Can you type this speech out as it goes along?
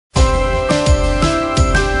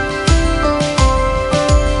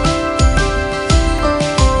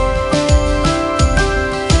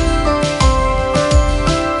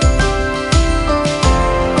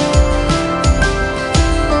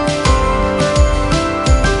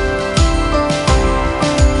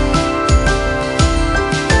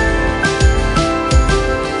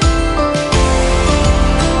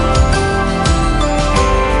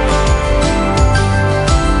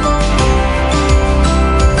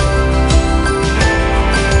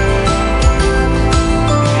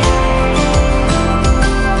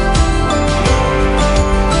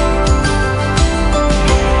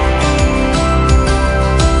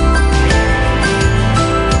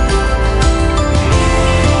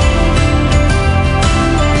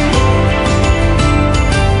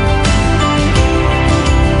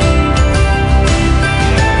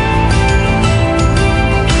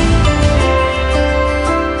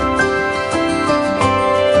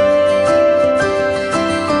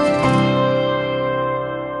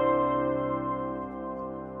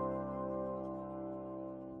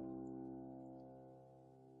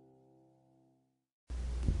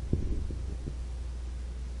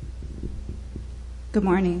Good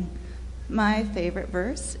morning. My favorite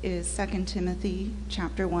verse is 2 Timothy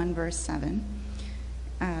chapter 1, verse 7.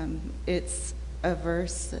 It's a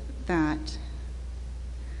verse that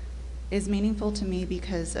is meaningful to me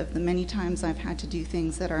because of the many times I've had to do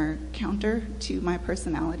things that are counter to my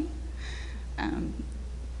personality.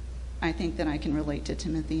 I think that I can relate to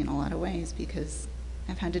Timothy in a lot of ways because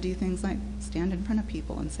I've had to do things like stand in front of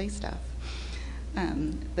people and say stuff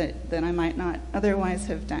that I might not otherwise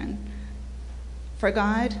have done. For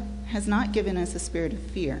God has not given us a spirit of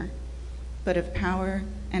fear, but of power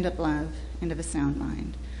and of love and of a sound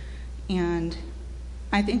mind. And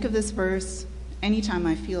I think of this verse anytime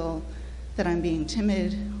I feel that I'm being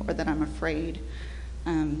timid or that I'm afraid.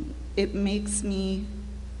 It makes me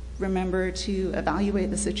remember to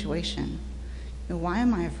evaluate the situation. Why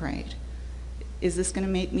am I afraid? Is this going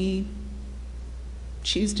to make me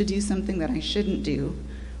choose to do something that I shouldn't do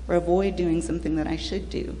or avoid doing something that I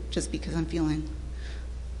should do just because I'm feeling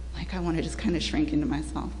like I want to just kind of shrink into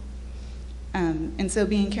myself? And so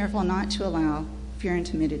being careful not to allow fear and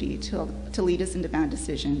timidity to lead us into bad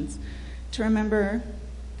decisions, to remember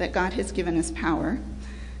that God has given us power,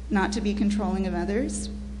 not to be controlling of others,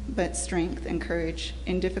 but strength and courage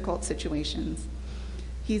in difficult situations.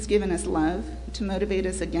 He's given us love to motivate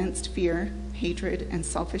us against fear, hatred, and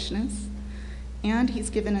selfishness. And he's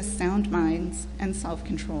given us sound minds and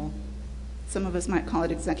self-control. Some of us might call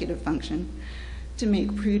it executive function, to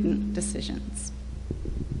make prudent decisions.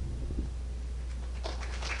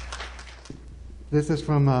 This is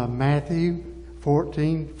from Matthew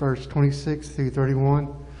 14, verse 26 through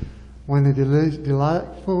 31. When the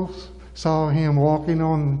disciples saw him walking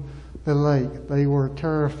on the lake, they were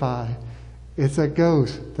terrified. "It's a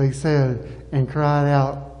ghost," they said, and cried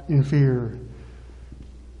out in fear.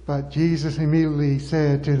 But Jesus immediately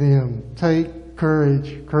said to them, Take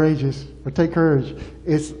courage.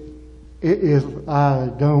 It is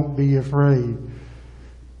I, don't be afraid."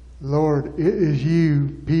 "Lord, it is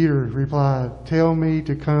you," Peter replied. "Tell me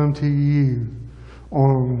to come to you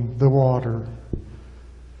on the water."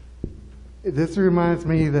 This reminds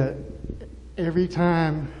me that every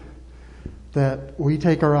time that we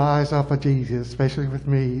take our eyes off of Jesus, especially with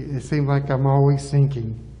me, it seems like I'm always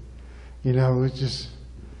sinking. It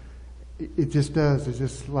just does. It's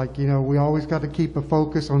just like, we always got to keep a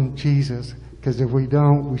focus on Jesus, because if we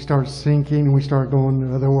don't, we start sinking and we start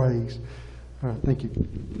going other ways. All right, thank you.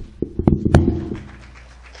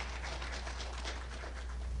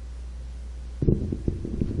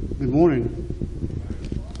 Good morning.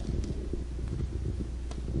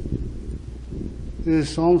 This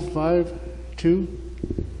is Psalms 5:2.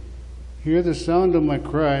 "Hear the sound of my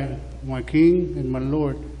cry, my King and my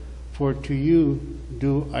Lord, for to you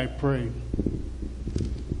do I pray."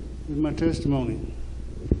 This is my testimony.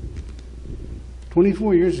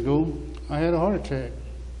 24 years ago, I had a heart attack.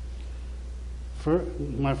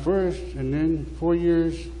 My first, and then 4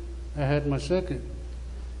 years, I had my second.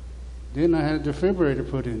 Then I had a defibrillator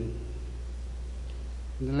put in.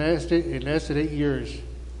 It lasted 8 years.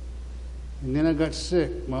 And then I got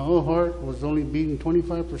sick. My whole heart was only beating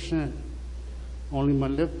 25%. Only my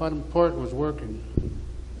left bottom part was working.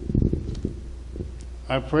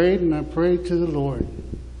 I prayed and I prayed to the Lord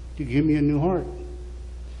to give me a new heart.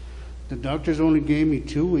 The doctors only gave me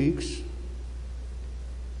 2 weeks.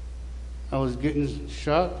 I was getting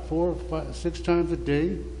shot 4, 5, 6 times a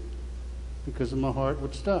day because my heart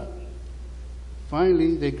would stop.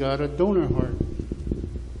 Finally, they got a donor heart.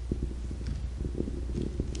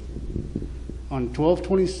 On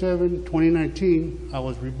 12/27/2019, I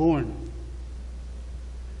was reborn.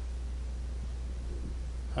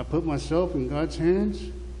 I put myself in God's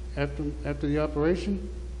hands after the operation.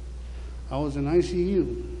 I was in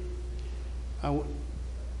ICU. I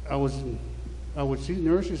would see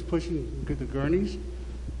nurses pushing the gurneys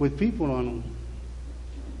with people on them.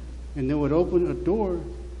 And they would open a door,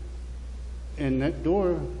 and that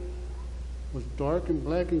door was dark and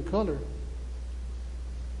black in color.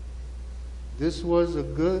 This was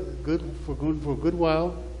for a good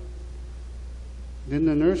while. Then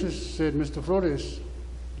the nurses said, "Mr. Flores,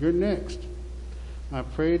 you're next." I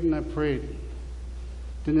prayed and I prayed.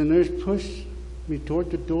 Then the nurse pushed me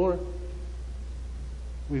toward the door.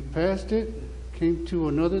 We passed it, came to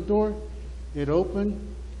another door. It opened.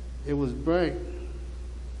 It was bright.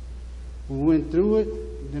 We went through it.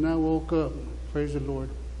 Then I woke up. Praise the Lord.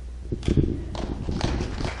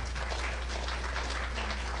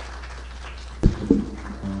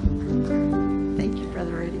 Thank you,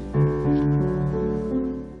 Brother Rudy.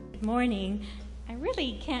 Good morning. I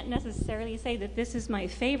really can't necessarily say that this is my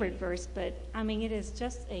favorite verse, but it is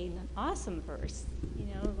just an awesome verse.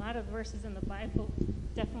 A lot of verses in the Bible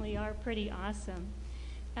definitely are pretty awesome.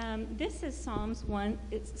 This is Psalms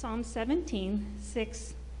 17,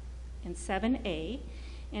 6 and 7a,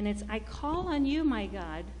 and it's, I call on you, my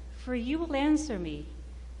God, for you will answer me.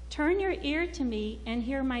 Turn your ear to me and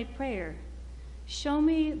hear my prayer. Show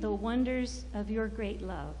me the wonders of your great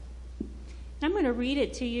love. I'm going to read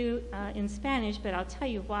it to you in Spanish, but I'll tell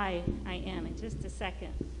you why I am in just a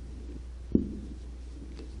second.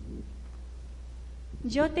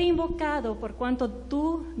 Yo te he invocado por cuanto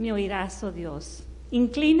tú me oirás, oh Dios.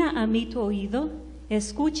 Inclina a mí tu oído,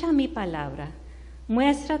 escucha mi palabra,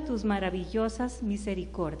 muestra tus maravillosas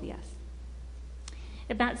misericordias.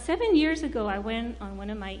 About 7 years ago, I went on one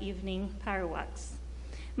of my evening power walks.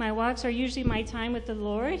 My walks are usually my time with the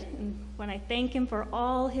Lord, and when I thank Him for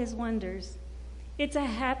all His wonders. It's a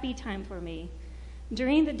happy time for me.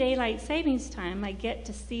 During the daylight savings time, I get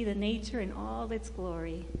to see the nature in all its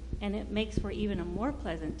glory, and it makes for even a more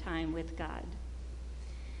pleasant time with God.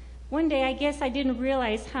 One day, I guess I didn't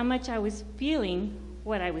realize how much I was feeling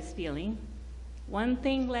what I was feeling. One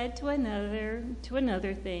thing led to another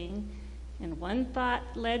thing, and one thought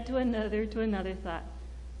led to another thought.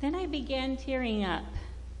 Then I began tearing up.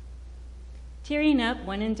 Tearing up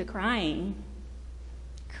went into crying.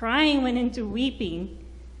 Crying went into weeping.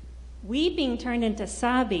 Weeping turned into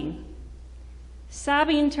sobbing.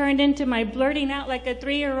 Sobbing turned into my blurting out like a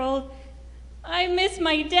 3-year-old, I miss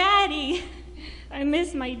my daddy. I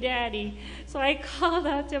miss my daddy. So I called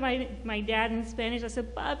out to my dad in Spanish. I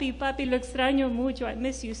said, Papi, lo extraño mucho. I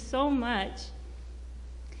miss you so much.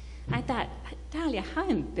 I thought, Dalia, how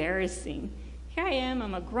embarrassing. Here I am,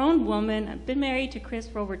 I'm a grown woman. I've been married to Chris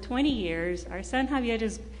for over 20 years. Our son Javier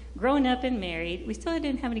is grown up and married. We still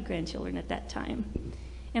didn't have any grandchildren at that time.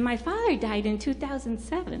 And my father died in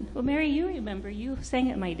 2007. Well, Mary, you remember, you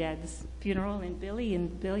sang at my dad's funeral, and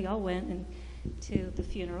Billy all went to the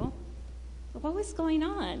funeral. But what was going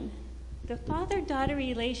on? The father-daughter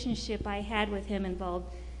relationship I had with him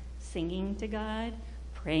involved singing to God,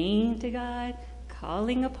 praying to God,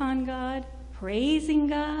 calling upon God, praising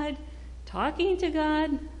God, talking to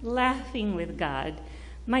God, laughing with God.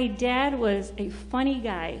 My dad was a funny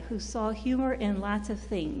guy who saw humor in lots of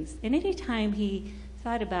things. And anytime he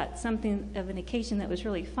thought about something of an occasion that was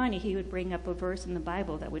really funny, he would bring up a verse in the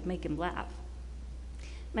Bible that would make him laugh.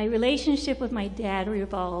 My relationship with my dad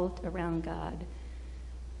revolved around God.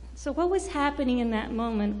 So what was happening in that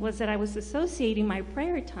moment was that I was associating my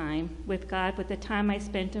prayer time with God with the time I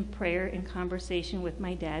spent in prayer and conversation with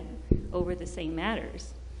my dad over the same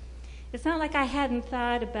matters. It's not like I hadn't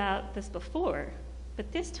thought about this before,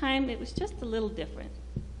 but this time it was just a little different.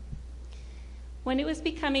 When it was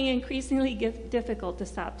becoming increasingly difficult to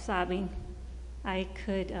stop sobbing, I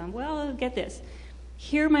could, get this,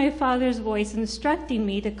 hear my father's voice instructing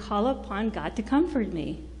me to call upon God to comfort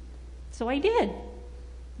me. So I did.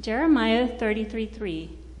 Jeremiah 33:3,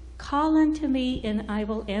 call unto me and I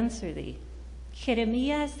will answer thee.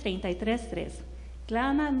 Jeremías 33:3,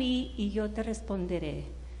 clama a mí y yo te responderé.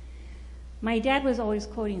 My dad was always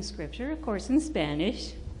quoting scripture, of course in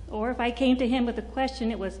Spanish, or if I came to him with a question,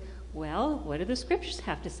 it was, well, what do the scriptures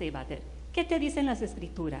have to say about it? ¿Qué te dicen las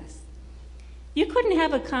escrituras? You couldn't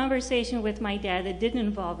have a conversation with my dad that didn't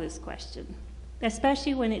involve this question,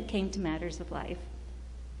 especially when it came to matters of life.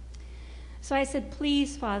 So I said,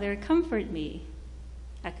 please, Father, comfort me.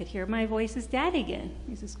 I could hear my voice as Dad again.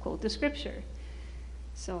 He says, quote the scripture.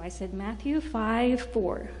 So I said, Matthew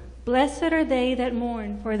 5:4. Blessed are they that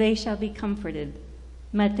mourn, for they shall be comforted.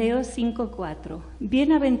 Mateo 5:4.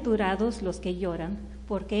 Bienaventurados los que lloran,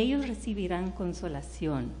 porque ellos recibirán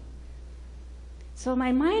consolación. So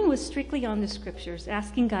my mind was strictly on the scriptures,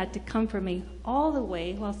 asking God to comfort me all the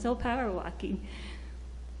way while still power walking.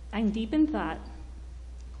 I'm deep in thought,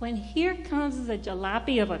 when here comes the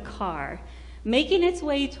jalopy of a car making its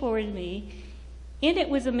way toward me. In it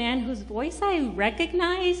was a man whose voice I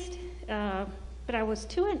recognized, but I was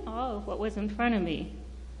too in awe of what was in front of me.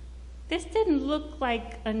 This didn't look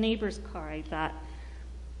like a neighbor's car, I thought.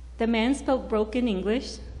 The man spoke broken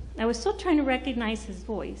English. I was still trying to recognize his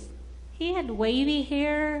voice. He had wavy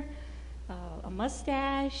hair, a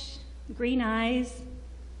mustache, green eyes,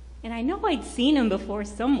 and I know I'd seen him before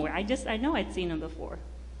somewhere. I know I'd seen him before.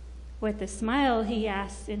 With a smile, he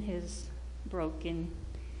asked in his broken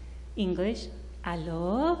English,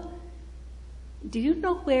 Hello? Do you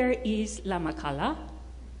know where is La Macala?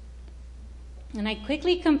 And I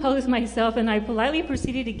quickly composed myself, and I politely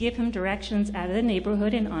proceeded to give him directions out of the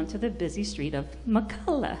neighborhood and onto the busy street of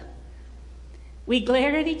Macala. We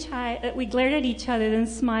glared at each other, then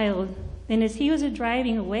smiled. And as he was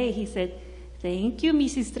driving away, he said, Thank you,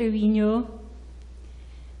 Mrs. Trevino.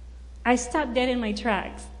 I stopped dead in my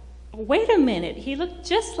tracks. wait a minute, he looked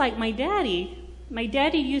just like my daddy. My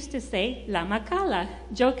daddy used to say, La Macala,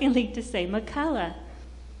 jokingly to say Macala.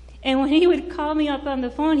 And when he would call me up on the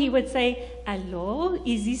phone, he would say, Hello,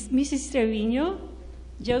 is this Mrs. Trevino?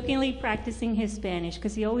 Jokingly practicing his Spanish,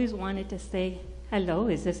 because he always wanted to say, hello,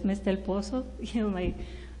 is this Mr. El Pozo? You know,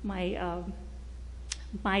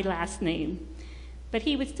 my last name. But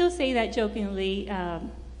he would still say that jokingly,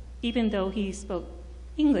 even though he spoke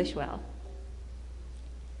English well.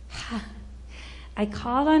 I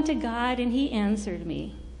called unto God, and he answered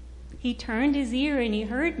me. He turned his ear, and he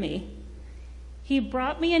heard me. He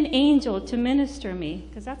brought me an angel to minister me,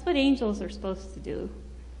 because that's what angels are supposed to do.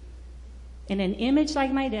 In an image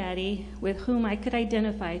like my daddy, with whom I could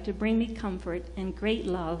identify, to bring me comfort and great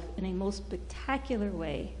love in a most spectacular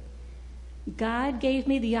way. God gave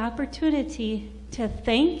me the opportunity to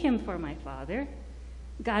thank him for my father.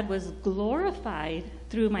 God was glorified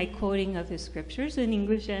through my quoting of his scriptures in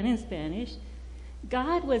English and in Spanish.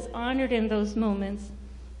 God was honored in those moments.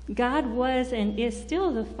 God was and is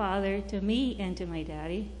still the father to me and to my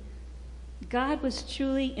daddy. God was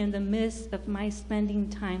truly in the midst of my spending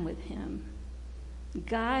time with him.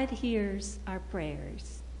 God hears our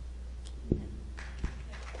prayers.